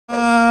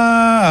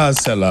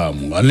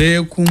Assalamu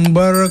alaikum,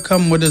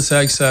 barkanmu da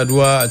sake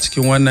saduwa a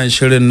cikin wannan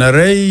shirin na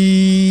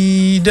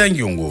Rai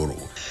Dangin goro.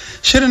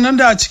 Shirin nan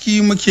da a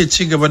ciki muke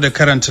ci gaba da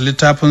karanta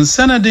littafin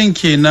Sanadin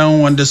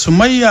Kenan wanda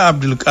Sumayya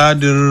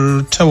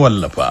Abdulkadir ta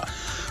wallafa.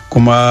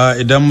 Kuma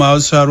idan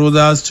masu haro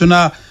za su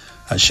tuna,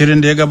 a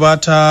shirin da ya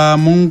gabata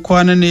mun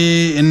kwana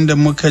ne inda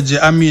muka ji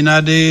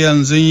Amina dai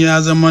yanzu ya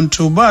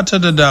zamanto ba ta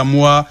da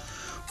damuwa.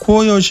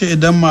 Koyaushe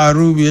idan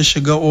Ma'aruf ya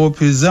shiga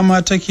ofis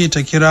zama take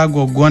ta kira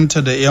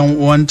gwaggwanta da 'yan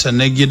uwanta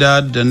na gida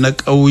da na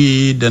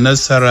ƙauye da na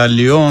Sierra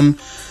Leone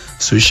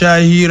su sha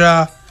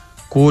hira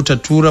ko ta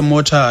tura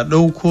mota a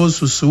ɗauko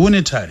su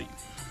wuni tare.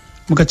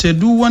 Muka ce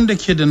duk wanda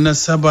ke da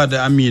nasaba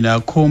da Amina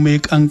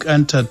komai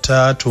ƙanƙantar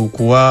ta to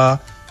kuwa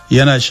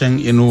yana shan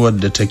inuwar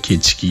da take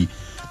ciki.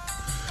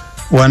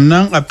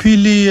 Wannan a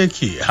fili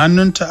yake,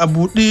 hannunta a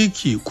buɗe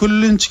yake,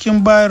 kullum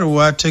cikin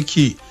bayarwa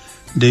take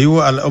da yi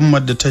wa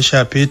al'ummar da ta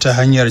shafe ta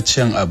hanyar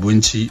cin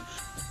abinci.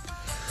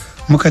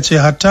 Muka ce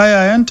hatta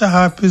yayanta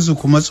Hafizu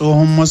kuma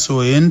tsohon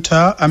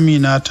masoyinta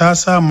Amina ta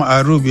sa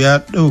Ma'aruf ya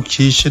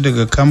ɗauke shi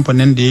daga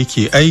kamfanin da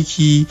yake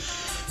aiki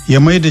ya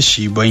mai da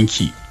shi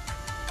banki.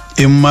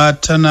 In ma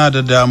tana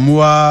da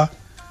damuwa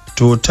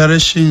to ta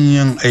rashin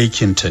yin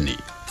aikinta ne.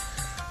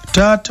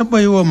 Ta taɓa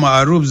yi wa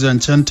Ma'aruf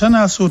zancen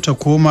tana so ta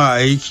koma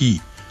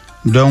aiki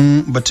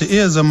don bata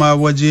iya zama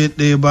waje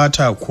ɗaya ba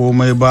ta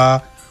komai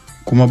ba,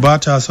 kuma ba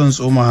ta son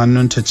tsoma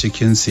hannunta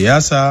cikin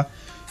siyasa.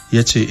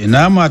 Ya ce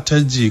ina matar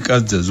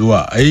jikas da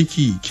zuwa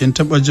aiki, kin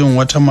taɓa jin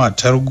wata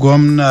matar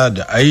gwamna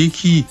da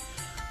aiki?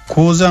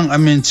 Ko zan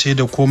amince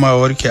da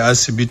komawarki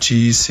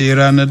asibiti sai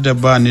ranar da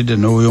ba ni da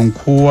nauyin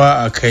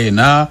kowa a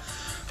kaina,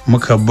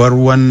 muka bar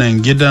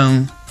wannan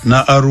gidan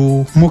na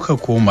aro muka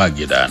koma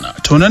gidana.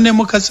 To nan ne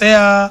muka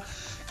tsaya,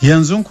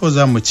 yanzu ko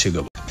za mu ci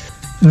gaba.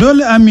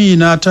 Dole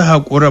Amina ta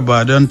haƙura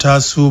ba don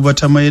taso ba,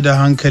 ta mai da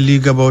hankali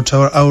ga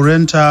bautar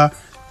aurenta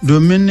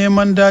domin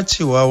neman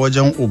dacewa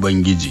wajen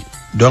Ubangiji.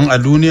 Don a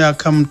duniya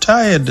kam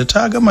ta yadda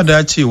ta gama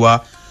dacewa.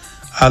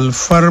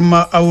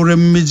 Alfarma auren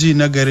miji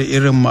na gari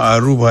irin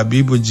Ma'aruf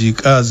Habibu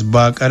Jikas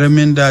ba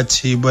ƙaramin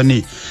dace ba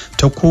ne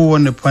ta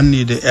kowane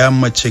fanni da 'ya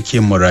mace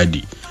ke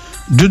muradi.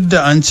 Duk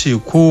da an ce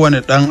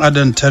kowane ɗan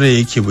adam tare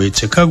yake bai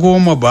cika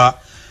 10 ba,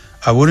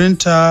 a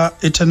wurinta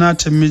ita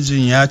nata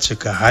mijin ya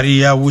cika har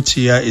ya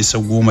wuce ya isa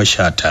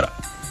 19.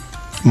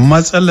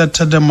 Matsalar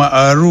ta da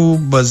Ma'aruf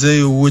ba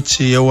zai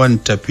wuce yawan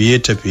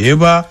tafiye-tafiye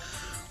ba,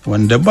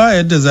 wanda ba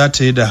yadda za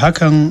ta yi da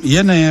hakan,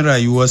 yanayin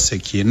rayuwarsa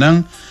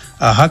kenan.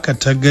 A haka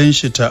ta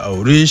ganshi ta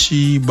aure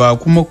shi, ba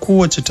kuma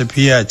kowace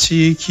tafiya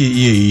ce ke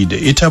iya yi da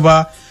ita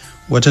ba,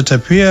 wata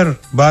tafiyar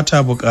ba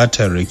ta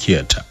buƙatar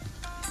rakiyarta.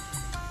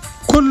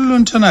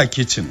 Kullum tana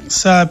kicin,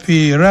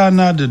 safe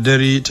rana da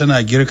dare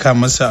tana girka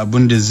masa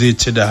abin da zai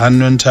ci da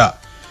hannunta.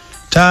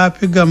 Ta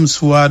fi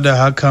gamsuwa da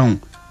hakan,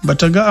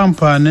 bata ga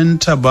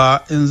amfaninta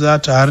ba in za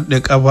ta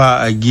harɗe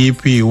ƙafa a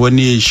gefe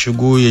wani ya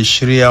shigo ya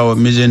shirya wa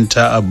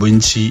mijinta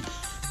abinci.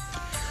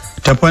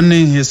 Ta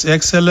fannin His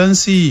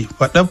Excellency,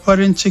 faɗa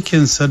farin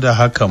cikinsa da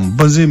hakan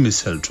ba zai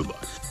misaltu ba.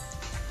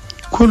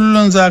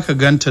 Kullum za ka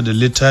ganta da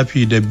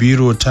littafi da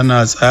biro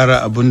tana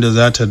tsara abin da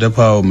za ta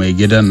dafa wa mai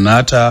gidan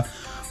nata,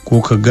 ko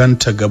ka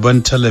ganta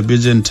gaban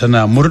talabijin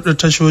tana murɗa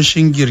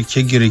tashoshin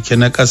girke-girke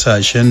na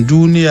ƙasashen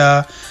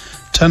duniya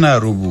tana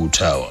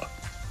rubutawa.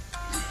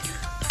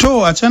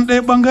 To a can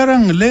ɗaya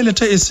ɓangaren Laila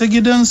ta isa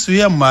gidansu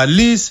yamma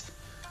Lis,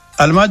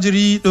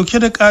 almajiri ɗauke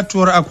da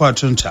katuwar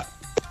akwatunta.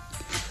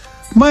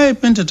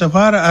 Mahaifinta ta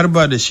fara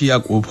arba da shi a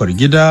ƙofar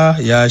gida,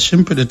 ya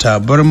shimfiɗa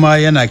tabarma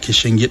yana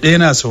kishin gida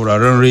yana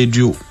sauraron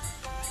rediyo.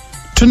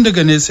 Tun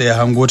daga nesa ya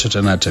hango ta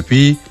tana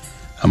tafi,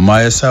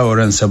 amma ya sa wa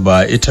ransa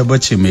ba ita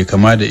bace, mai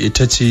kama da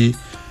ita ce.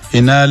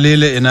 Ina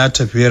Laila, ina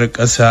tafiyar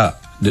ƙasa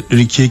da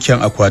ɗirkeken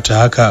akwati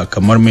haka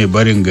kamar mai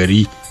barin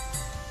gari.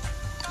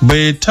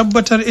 Bai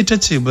tabbatar ita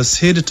ce ba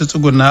sai da ta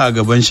tsuguna a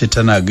gaban shi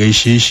tana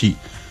gaishe shi,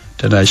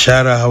 tana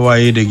share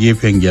hawaye da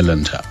gefen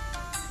gyalanta.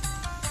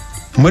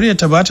 Murya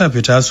ta bata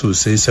fita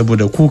sosai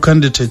saboda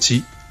kukan da ta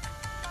ci.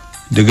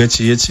 Daga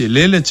ci ya ce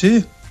Laila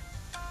ce?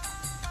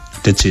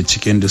 Ta ce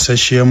cikin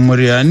dusasshiyar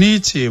murya, ni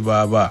ce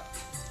baba.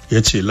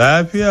 Ya ce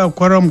lafiya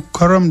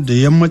kwaram da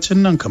yammacin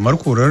nan kamar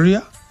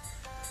korarriya?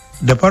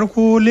 Da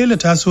farko Laila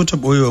ta so ta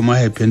ɓoye wa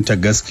mahaifinta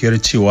gaskiyar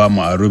cewa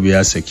Ma'aruf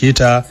ya sake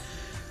ta,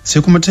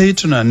 sai kuma ta yi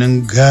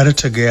tunanin gara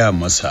ta gaya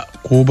masa,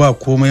 ko ba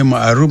komai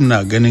Ma'aruf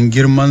na ganin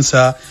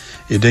girmansa,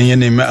 idan ya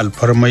nemi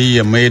alfarmai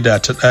ya maida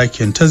ta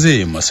ɗakin ta zai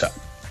yi masa.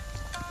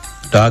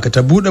 Don haka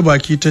ta buɗe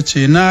baki ta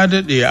ce na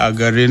daɗe a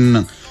garin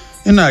nan,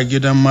 ina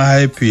gidan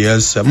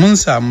mahaifiyarsa, mun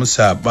samu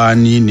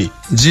saɓani ne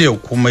jiya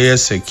kuma ya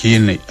sake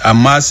ni,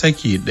 amma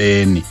saki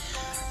ɗaya ne.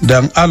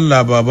 Don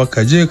Allah baba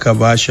ka je ka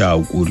ba shi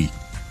haƙuri.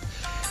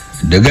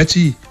 Daga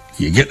ci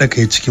ya gyaɗa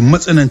kai cikin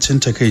matsanancin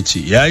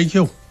takaici. Ya yi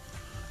kyau,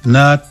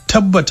 na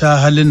tabbata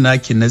halin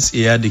naki na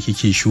tsiya da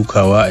kike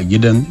shukawa a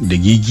gidan da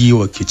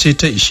gigiwa kice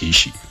ta ishe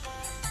shi.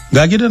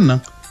 Ga gidan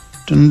nan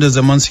tun da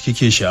zaman su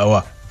kike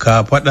sha'awa,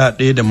 ka faɗa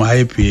ɗaya da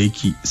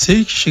mahaifiyarki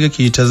sai ki shiga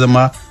ki ta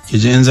zama ki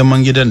ji in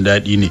zaman gidan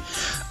daɗi ne,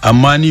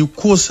 amma ni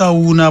ko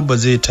sawuna ba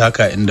zai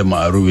taka inda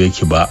ma'aruf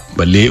yake ba,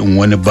 balle in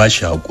wani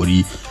bashi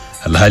haƙuri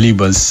alhali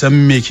ban san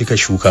me kika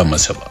shuka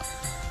masa ba.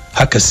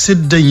 Haka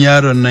siddan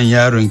yaron nan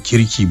yaron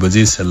kirki ba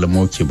zai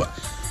sallamo ki ba.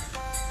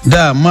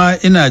 Dama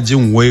ina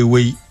jin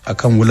waiwai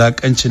akan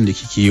wulakancin da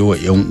kike yi wa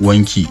yan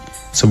uwanki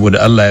saboda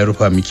Allah ya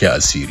rufa miki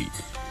asiri.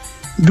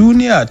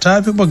 Duniya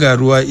ta fi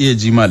bagaruwa iya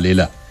jima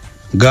Laila.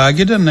 Ga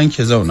gidan nan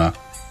ke zauna.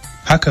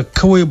 Haka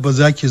kawai ba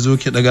za ki zo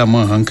ki daga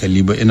min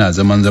hankali ba, ina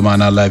zaman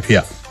zamana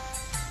lafiya.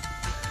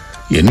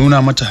 Ya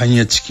nuna mata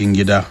hanyar cikin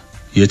gida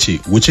ya ce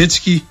wuce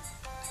ciki.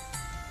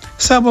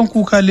 Sabon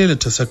kuka Laila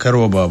ta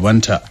sakarwa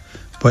babanta.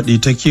 Faɗi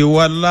take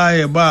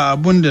wallahi ba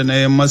abun da na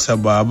yi masa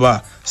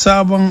baba,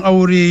 sabon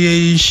aure ya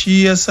yi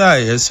shi ya sa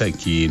ya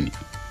sake ni.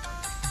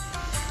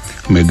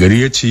 Mai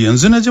gari ya ce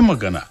yanzu na ji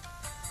magana,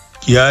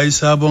 ya yi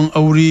sabon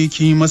aure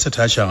kin yi masa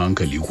tashin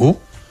hankali ko?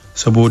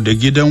 Saboda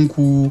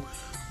gidanku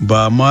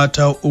ba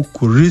mata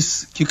uku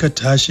ris kika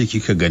tashi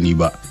kika gani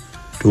ba.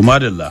 To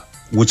madalla,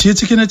 wuce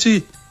ciki na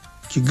ce,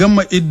 ki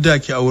gama idda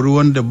ki auri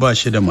wanda ba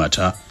shi da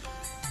mata.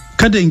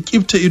 Kada in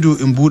kifta ido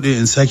in bude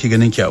in sake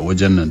ganin ki a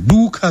wajen nan,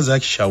 duka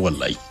zaki sha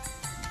wallahi.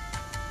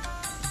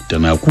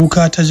 Tana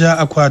kuka ta ja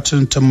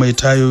akwatin ta mai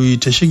tayoyi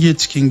ta shige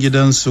cikin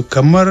gidansu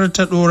kamar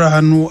ta dora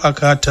hannu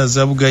aka ta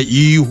zabga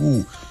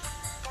ihu.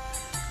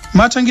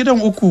 Matan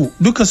gidan uku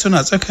duka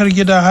suna tsakar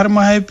gida har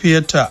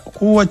mahaifiyarta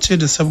kowace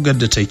da sabgar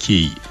da take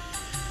yi.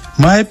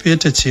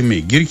 Mahaifiyarta ce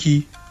mai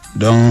girki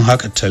don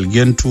haka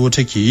talgen tuwo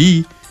take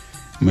yi,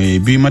 mai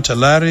bi mata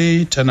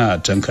lare tana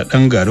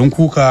tankaɗen garin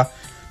kuka,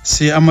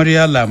 sai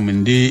amarya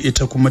laminde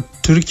ita kuma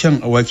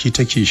turken awaki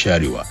take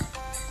sharewa.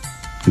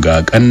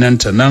 Ga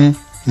ƙannanta nan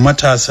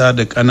matasa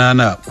da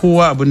ƙanana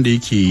kowa abin da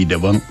yake yi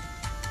daban.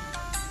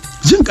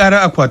 Jin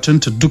ƙara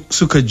akwatinta duk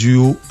suka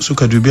juyo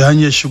suka dubi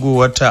hanyar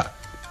shigowarta.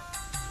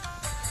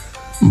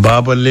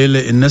 Baban Laila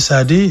inna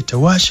Sade ta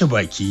washe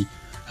baki,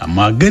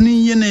 amma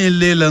ganin yanayin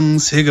Lailan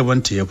sai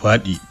gabanta ya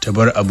faɗi, ta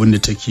bar abin da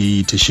take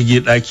yi ta shige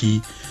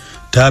ɗaki.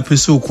 Ta fi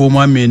so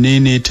koma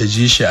menene ta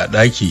ji shi a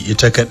ɗaki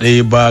ita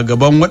kaɗai ba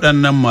gaban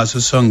waɗannan masu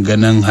son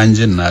ganin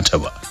hanjin nata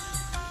ba.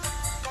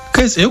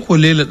 Kai tsaye ko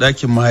Laila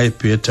ɗakin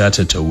mahaifiyarta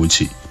ta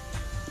wuce,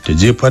 ta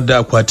jefar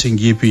da akwatin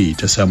gefe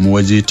ta samu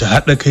waje ta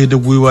haɗa kai da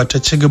gwiwa ta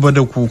ci gaba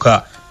da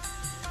kuka.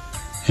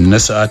 Inna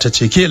sa'a ta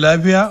ce ke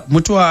lafiya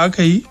mutuwa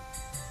aka yi?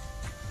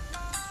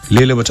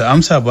 Laila bata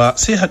amsa ba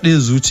sai haɗe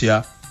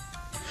zuciya.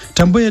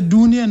 Tambayar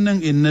duniyan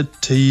nan inna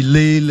ta yi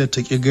Laila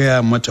ta ki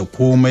gaya mata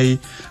komai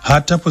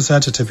har ta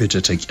fusata ta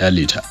fita ta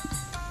kyale ta.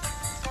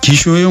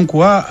 Kishoyin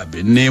kuwa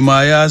abin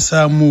nema ya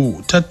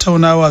samu,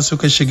 tattaunawa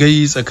suka shiga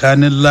yi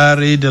tsakanin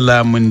Lare da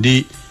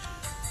Lamunde.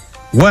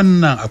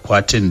 Wannan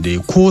akwatin dai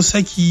ko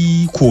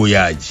saki ko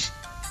yaji,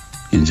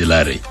 in ji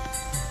Lare.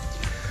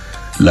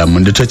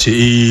 Lamunde ta ce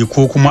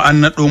ko kuma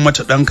an naɗo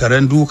mata ɗan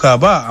karen duka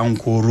ba an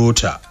koro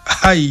ta.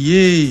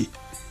 Hayye!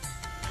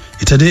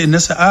 Ita dai inna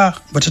sa'a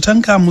bata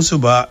tanka musu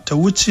ba, ta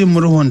wuce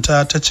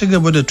murhunta ta ci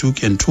gaba da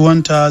tuƙin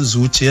tuwanta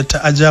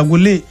zuciyarta a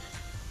jagule.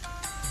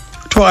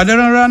 To a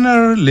daren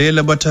ranar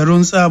Laila bata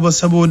runtsa ba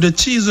saboda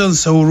cizon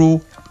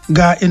sauro,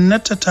 ga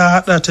innata ta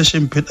hada ta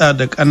shimfiɗa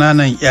da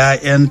ƙananan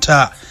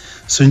 'ya'yanta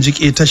sun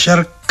jiƙe ta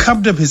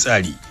sharkaf da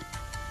fitsari.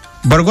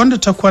 Bargon da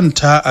ta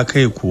kwanta a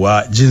kai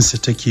kuwa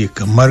jinsi take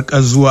kamar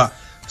ƙazuwa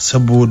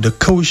saboda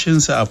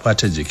kaushinsa a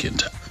fata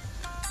jikinta.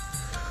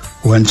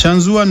 Wancan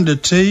zuwan da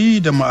ta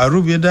yi da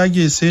ma'aruf ya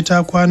dage sai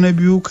ta kwana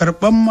biyu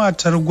karɓan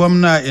matar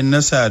gwamna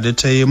inna Sada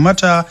ta yi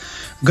mata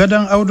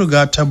gadon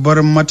auduga ta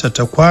bar mata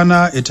ta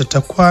kwana, ita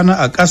ta kwana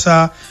a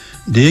ƙasa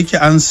da yake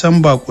an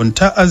san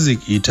bakunta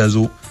arziki ta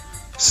zo.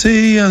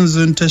 Sai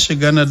yanzu ta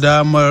shiga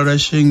nadamar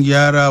rashin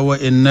gyara wa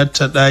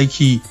innata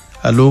ɗaki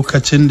a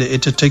lokacin da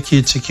ita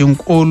take cikin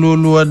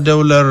ƙololuwar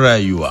daular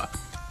rayuwa.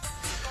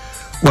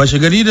 Washe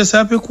gari da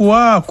safe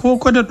kuwa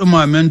koko da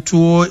ɗumamen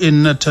tuwo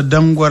inna ta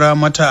dangwara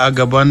mata a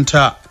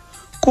gabanta,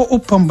 ko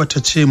uffan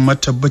bata ce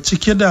mata ba,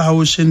 cike da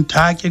haushin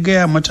ta ki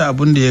gaya mata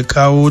abin da ya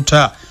kawo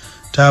ta,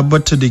 ta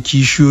batta da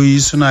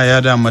kishiyoyi suna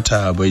yada mata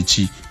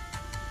habaici.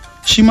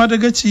 Shi ma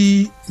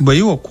dagaci bai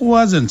yi wa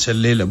kowa zancen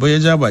Laila ba, ya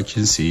ja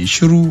bakinsa ya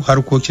shiru,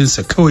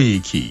 harkokinsa kawai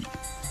yake yi.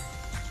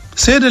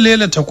 Sai da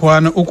Laila ta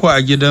kwana uku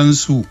a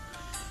gidansu,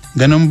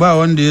 ganin ba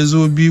wanda ya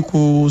zo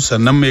biko,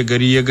 sannan mai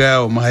gari ya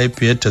gaya wa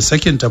mahaifiyarta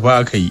sakin ta ba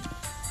aka yi.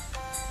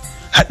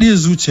 Haɗe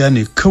zuciya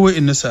ne kawai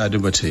inna Sa'adu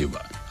ba ta yi ba,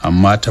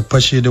 amma ta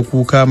fashe da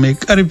kuka mai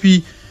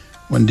ƙarfi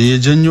wanda ya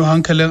janyo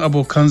hankalin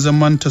abokan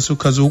zamanta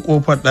suka zo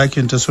ƙofar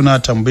ɗakinta suna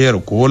tambayar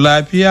ko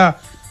lafiya.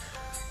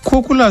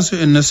 Ko kula su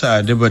inna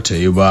Sa'adu ba ta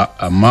yi ba,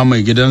 amma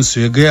mai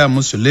gidansu ya gaya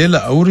musu Laila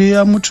aure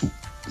ya mutu,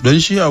 don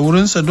shi a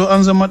wurinsa do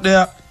an zama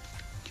ɗaya.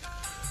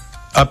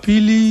 A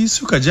fili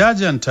suka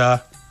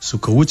jajanta,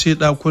 suka wuce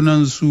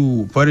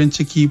ɗakunansu farin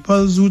ciki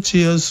fal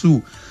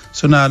zuciyarsu,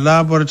 suna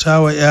labarta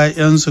wa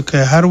 'ya'yansu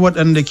kai har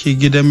waɗanda ke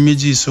gidan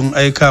miji sun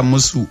aika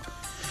musu.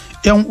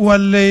 'Yan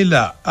uwan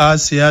Laila,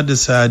 Asiya da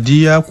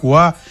Sadiya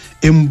kuwa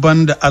in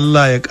banda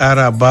Allah ya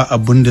ƙara ba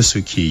abin da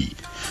suke yi.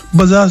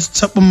 ba za su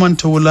taɓa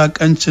manta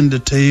wulaƙancin da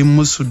ta yi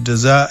musu da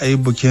za a yi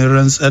bikin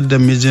rantsar da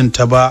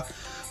mijinta ba.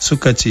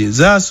 Suka ce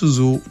za su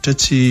zo, ta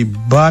ce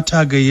ba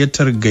ta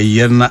gayyatar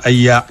gayyar na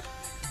ayya.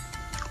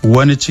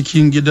 Wani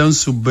cikin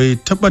gidansu bai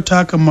taɓa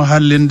taka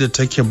mahallin da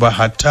take ba,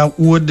 hatta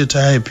uwar da ta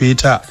haife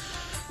ta.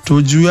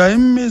 To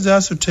juyayin me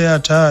za su taya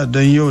ta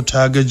don yau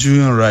ta ga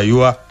juyin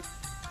rayuwa?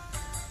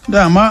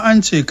 Dama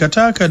an ce ka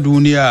taka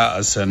duniya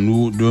a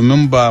sannu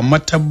domin ba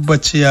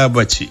matabbaciya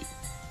ba ce.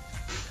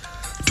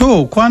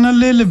 To kwanan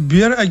lele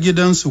 5 a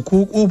gidansu,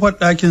 ko kofar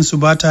ɗakinsu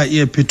ba ta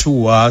iya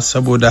fitowa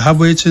saboda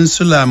habaicin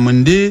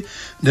sulamunde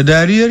da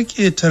dariyar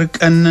ƙetar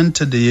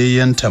ƙannanta da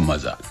yayyanta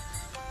maza.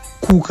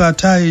 Kuka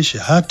ta yi shi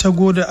har ta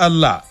gode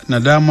Allah,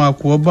 nadama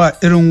kuwa ba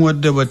irin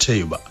wadda ba ta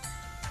yi ba.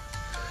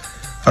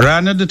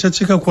 Ranar da ta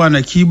cika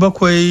kwanaki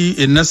 7,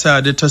 inna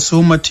Sada ta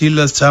soma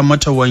tilasta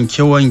mata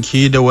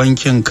wanke-wanke da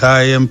wankin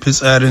kayan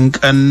fitsarin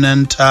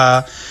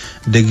ƙannanta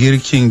da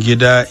girkin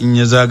gida in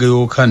ya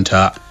zagayo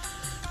kanta.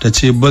 Ta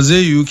ce ba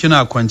zai yiwu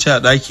kina kwance a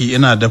ɗaki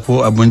ina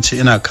dafo abinci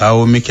ina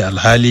kawo miki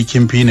alhali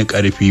kin fi ni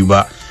ƙarfi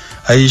ba.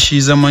 Ai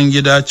shi zaman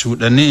gida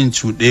cuɗani in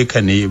cuɗe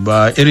ka ne,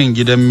 ba irin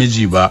gidan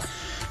miji ba.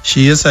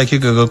 Shi yasa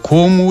kika ga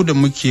ko mu da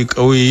muke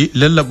ƙauye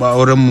lallaba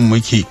auren mu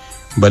muke,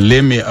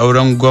 balle mai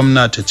auren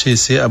gwamna ta ce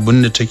sai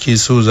abin da take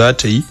so za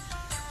ta yi.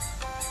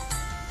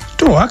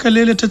 To haka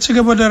Lele ta ci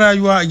gaba da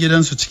rayuwa a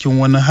gidansu cikin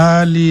wani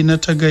hali na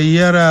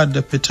tagayyara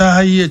da fita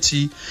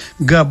hayyaci.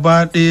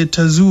 Gaba ɗaya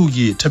ta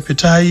zuge, ta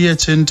fita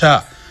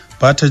hayyacinta,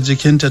 fata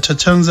jikinta ta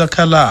canza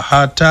kala,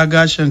 hata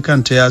gashin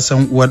kanta ya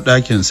san uwar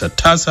ɗakinsa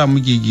ta samu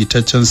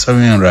gigitaccen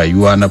sauyin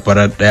rayuwa na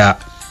farar ɗaya.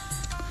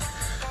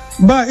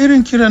 Ba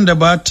irin kiran da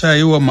ba ta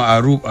yi wa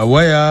Ma'aruf a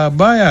waya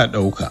baya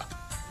ɗauka.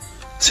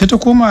 Sai ta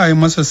koma yi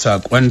masa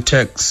saƙon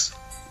text,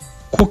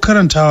 ko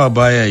karantawa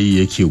baya yi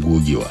yake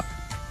gogewa.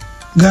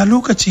 Ga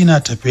lokaci na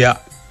tafiya,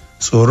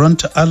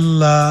 tsoronta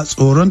Allah,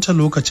 tsoronta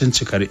lokacin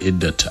cikar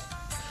iddata.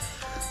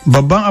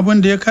 Babban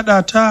abin da ya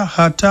kaɗa ta,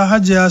 hata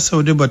Hajiya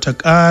Saude ba ta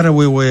ƙara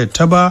waiwayar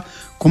ta ba,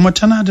 kuma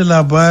tana da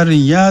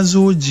labarin ya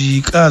zo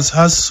jiƙas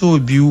har sau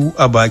 2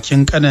 a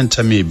bakin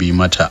ƙananta mai bi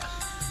mata.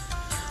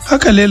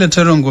 Haka Lela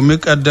ta rungumi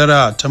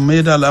ƙaddara, ta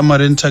maida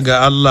al'amarinta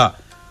ga Allah.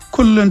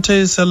 Kullum ta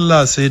yi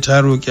sallah sai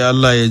ta roƙi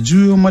Allah ya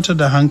juyo mata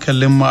da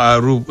hankalin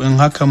Ma'aruf, in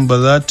hakan ba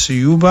za ta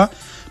yiwu ba,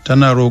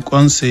 tana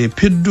roƙonsa ya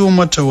fiddo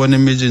mata wani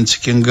mijin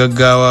cikin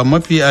gaggawa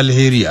mafi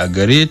alheri a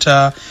gare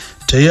ta,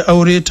 ta yi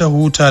aure ta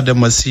huta da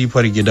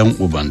masifar gidan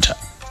ubanta.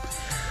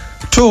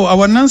 To a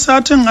wannan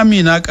satin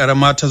Amina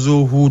ƙarama ta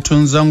zo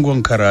hutun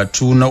zangon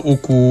karatu na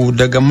 3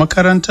 daga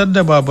makarantar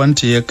da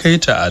babanta ya kai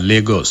ta a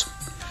Lagos.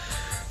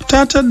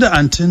 Ta tadda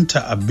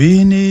antinta a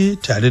bene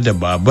tare da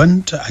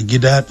babanta a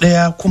gida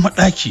ɗaya kuma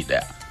ɗaki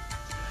ɗaya.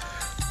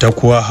 Ta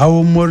kuwa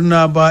hawan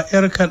murna ba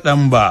 'yar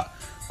kaɗan ba.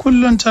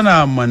 Kullum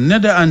tana manne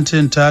da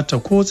antinta ta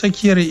ko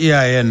tsakiyar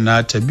iyayen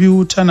nata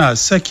biyu tana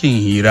sakin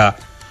hira.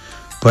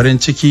 Farin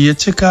ciki ya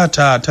cika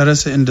ta, ta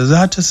rasa inda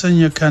za ta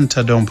sanya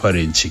kanta don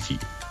farin ciki.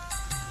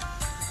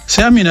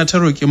 Sai Amina ta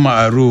roƙi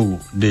Ma'aruf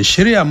da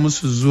shirya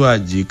musu zuwa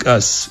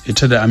jikas,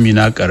 ita da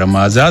Amina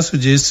ƙarama za su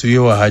je su yi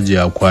wa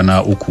Hajiya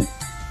kwana 3.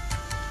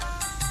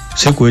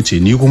 Sai ku ce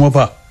ni kuma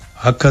fa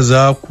haka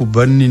za ku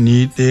bar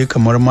ni ɗaya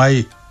kamar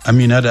maye,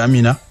 Amina da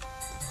Amina?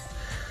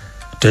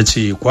 Ta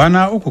ce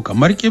kwana 3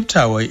 kamar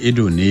kiftawar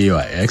ido ne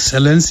wa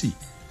excellency.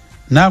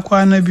 Na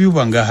kwana 2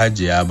 ban ga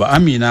Hajiya ba,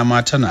 Amina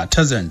ma tana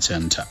ta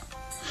zancenta.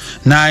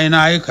 Na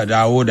yi ka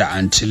dawo da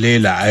anti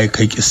Lela ai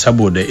kaki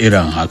saboda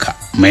irin haka.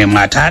 Mai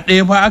mata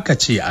ɗaya ba aka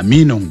ce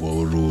aminin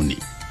goro ne.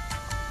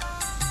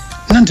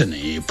 Nan ta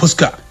ne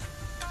fuska.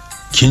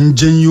 Kin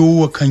janyo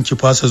wa kanki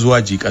fasa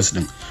zuwa jikas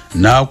din.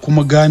 Na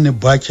kuma gane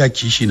ba kya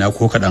kishi na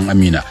ko kaɗan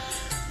Amina.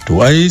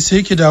 To ai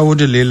sai ki dawo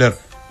da Lelar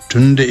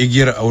tun da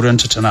igiyar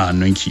aurenta tana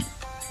hannunki.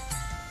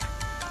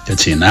 Ta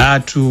ce na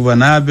tuba,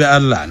 na bi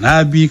Allah,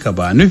 na bi ka,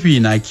 ba nufi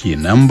na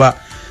kenan ba.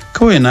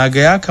 Kawai na ga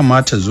ya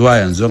kamata zuwa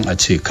yanzu a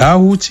ce ka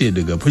huce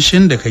daga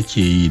fushin da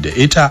kake yi da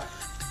ita.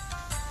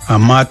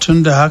 Amma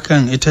tun da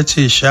hakan ita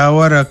ce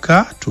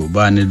shawararka, to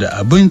bani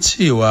da abin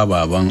cewa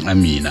baban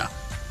Amina.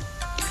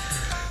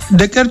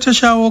 Da ƙyar ta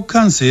shawo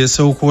kansa ya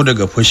sauko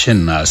daga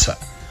fushin nasa.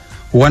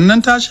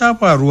 Wannan ta sha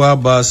faruwa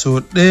ba so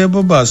ɗaya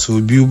ba so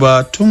 2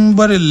 ba tun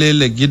barin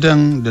Lela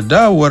gidan da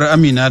dawowar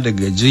Amina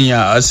daga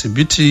jinya a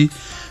asibiti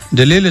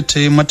da Lela ta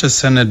yi mata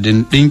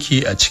sanadin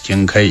ɗinki a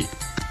cikin kai.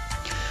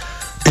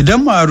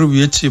 Idan Ma'aruf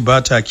ya ce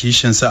ba ta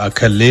kishinsa a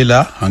kan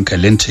Lela,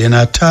 hankalinta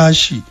yana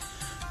tashi,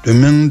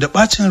 domin da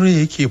ɓacin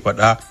rai yake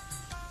faɗa.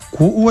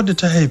 Ko uwar da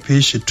ta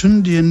haife shi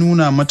tun da ya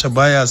nuna mata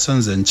baya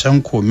son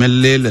zancen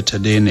komen Lela ta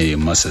daina yi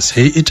masa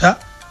sai ita.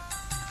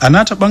 A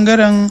nata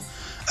ɓangaren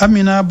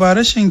Amina ba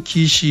rashin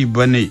kishi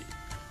ba ne,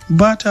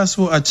 ba ta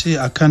so a ce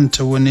a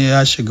kanta wani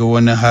ya shiga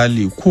wani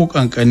hali ko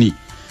ƙanƙani.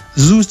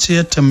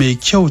 Zuciyarta mai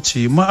kyau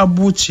ce,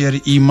 ma'abuciyar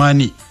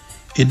imani.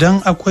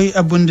 Idan akwai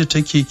abin da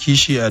take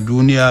kishi a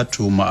duniya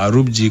to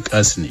Ma'aruf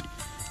jikas ne.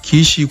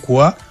 Kishi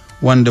kuwa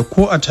wanda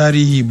ko a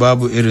tarihi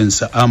babu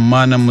irinsa,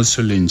 amma na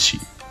musulunci.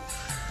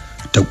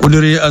 ta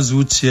ƙudure a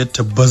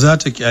zuciyarta ba za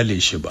ta kyale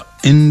shi ba.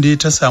 In dai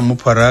ta samu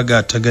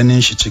faraga ta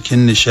ganin shi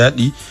cikin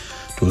nishaɗi,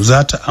 to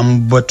za ta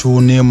ambato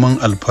neman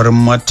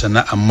alfarmarta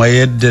na a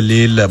mayar da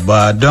Lela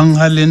ba don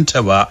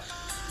halinta ba,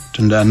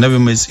 tunda annabi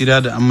mai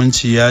tsira da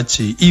aminci ya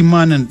ce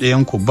imanin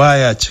ɗayanku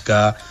baya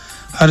cika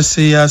har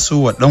sai ya so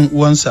wa ɗan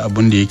uwansa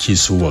abin da yake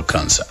so wa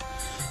kansa.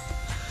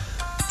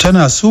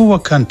 Tana so wa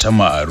kanta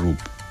ma'aruf,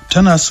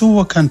 tana so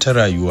wa kanta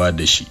rayuwa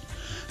da shi,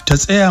 ta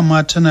tsaya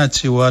ma tana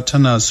cewa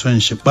tana son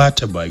shi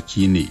ɓata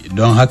baki ne,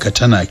 don haka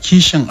tana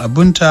kishin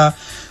abinta,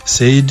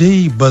 sai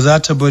dai ba za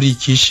ta bari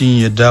kishin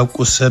ya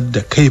dakusar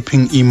da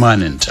kaifin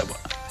imaninta ba.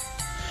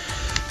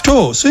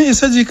 To sun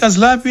isa jikas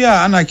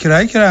lafiya, ana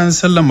kiraye-kirayen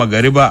sallar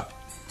magariba.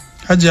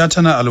 Hajiya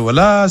tana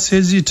alwala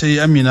sai ji ta yi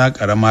Amina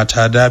karama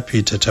ta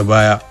dafe ta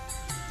baya,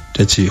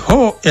 ta ce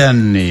ho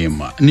yan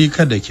nema ni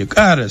kada ki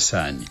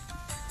ƙarasa ni.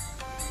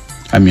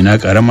 Amina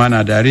karama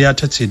na dariya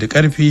ta ce da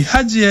ƙarfi,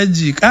 Hajiya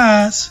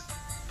jikas.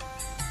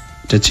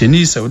 Ta ce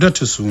ni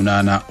Saudatu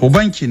sunana,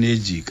 ubanki ne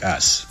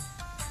jikas.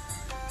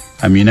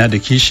 Amina da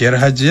kishiyar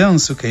Hajiyan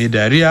suka yi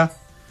dariya,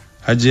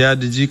 Hajiya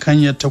da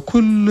jikanyar ta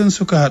kullum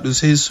suka haɗu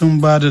sai sun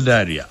ba da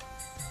dariya.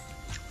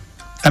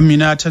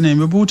 Amina ta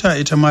nemi buta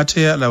ita ma ta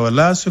yi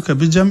alwala, suka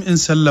bi jam'in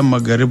sallar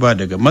magariba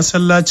daga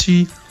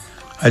masallaci.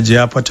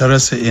 Hajiya fa ta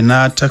rasa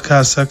ina ta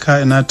ka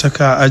saka ina ta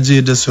ka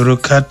aje da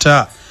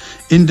surukata,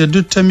 inda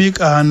duk ta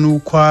miƙa hannu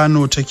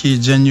kwano take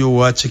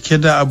janyowa cike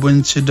da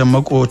abinci da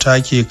makota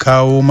ke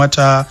kawo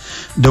mata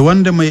da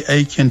wanda mai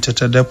aikinta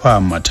ta dafa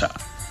mata.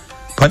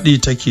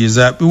 Faɗi take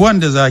zaɓi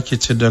wanda za ki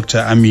ci Dr.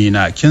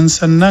 Amina, kin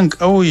san nan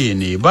ƙauye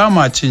ne ba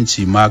ma cin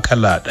ma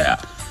kala ɗaya,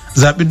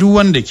 zaɓi duk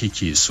wanda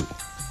kike so.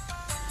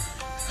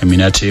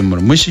 Amina ta yi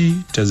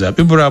murmushi ta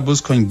zaɓi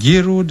burabuskon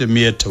gero da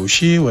miyar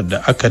taushe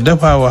wadda aka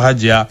dafa wa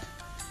Hajiya.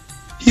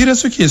 Hira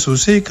suke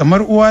sosai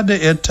kamar uwa da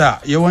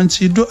yarta,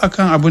 yawanci duk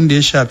akan abin da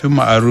ya shafi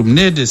ma'aruf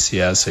ne da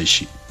siyasar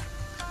shi.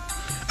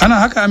 Ana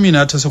haka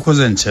Amina ta sako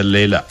zancen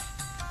Laila.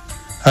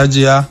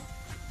 Hajiya,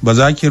 ba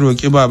za ki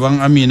roƙi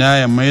baban Amina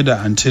ya mai da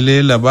anti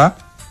Laila ba?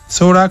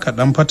 Saura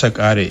kaɗan fata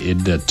ƙare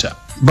iddarta.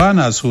 Ba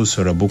na so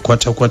su rabu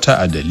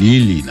kwata-kwata a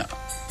dalili na.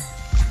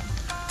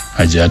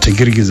 Hajiya ta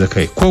girgiza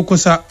kai, ko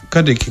kusa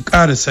kada ki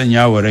ƙara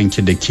sanya wa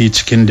ranki da ke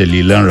cikin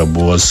dalilan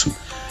rabuwarsu.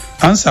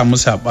 An samu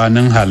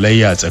saɓanin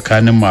halayya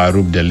tsakanin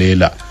Ma'aruf da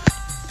Laila.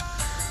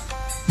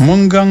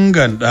 Mun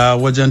ganganta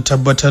wajen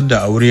tabbatar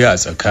da aure a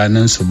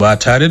tsakaninsu ba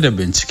tare da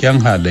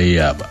binciken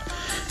halayya ba.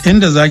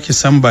 Inda za ki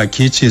san ba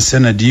ke ce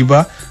sanadi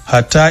ba,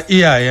 hatta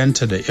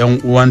iyayenta da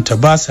 'yan uwanta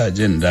ba sa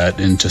jin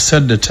daɗin ta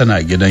sadda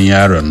tana gidan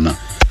yaron nan.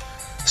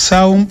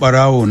 Sawun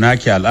ɓarawo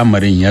naki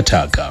al'amarin ya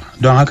taka,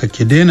 don haka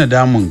ki daina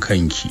damun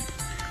kanki.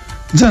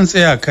 Zan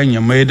tsaya kan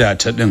ya maida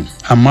ta ɗin,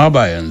 amma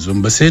ba yanzu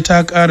ba sai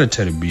ta ƙara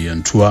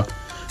tarbiyyantuwa.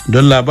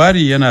 Don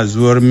labari yana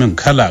zuwar min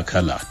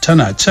kala-kala,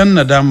 tana can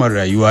nadamar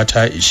rayuwa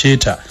ta ishe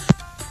ta.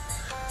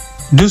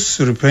 Duk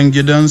surfen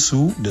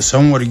gidansu da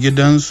sanwar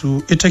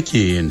gidansu ita ke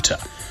yinta.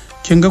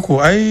 Kin ga ko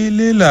ai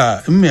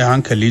Lela in mai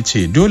hankali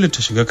ce dole ta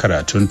shiga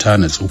karatun ta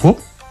natsu ko?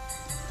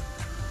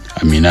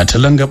 Amina ta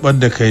langabar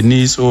da kai,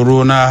 ni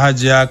tsoro na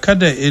Hajiya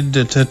kada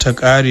idda ta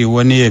kare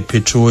wani ya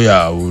fito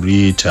ya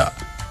aure ta.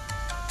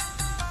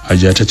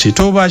 Hajiya ta ce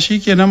to ba shi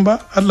kenan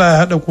ba, Allah ya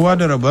haɗa kowa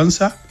da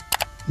rabansa.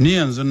 Ni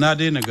yanzu na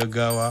daina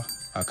gaggawa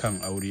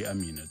akan aure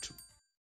Aminatu.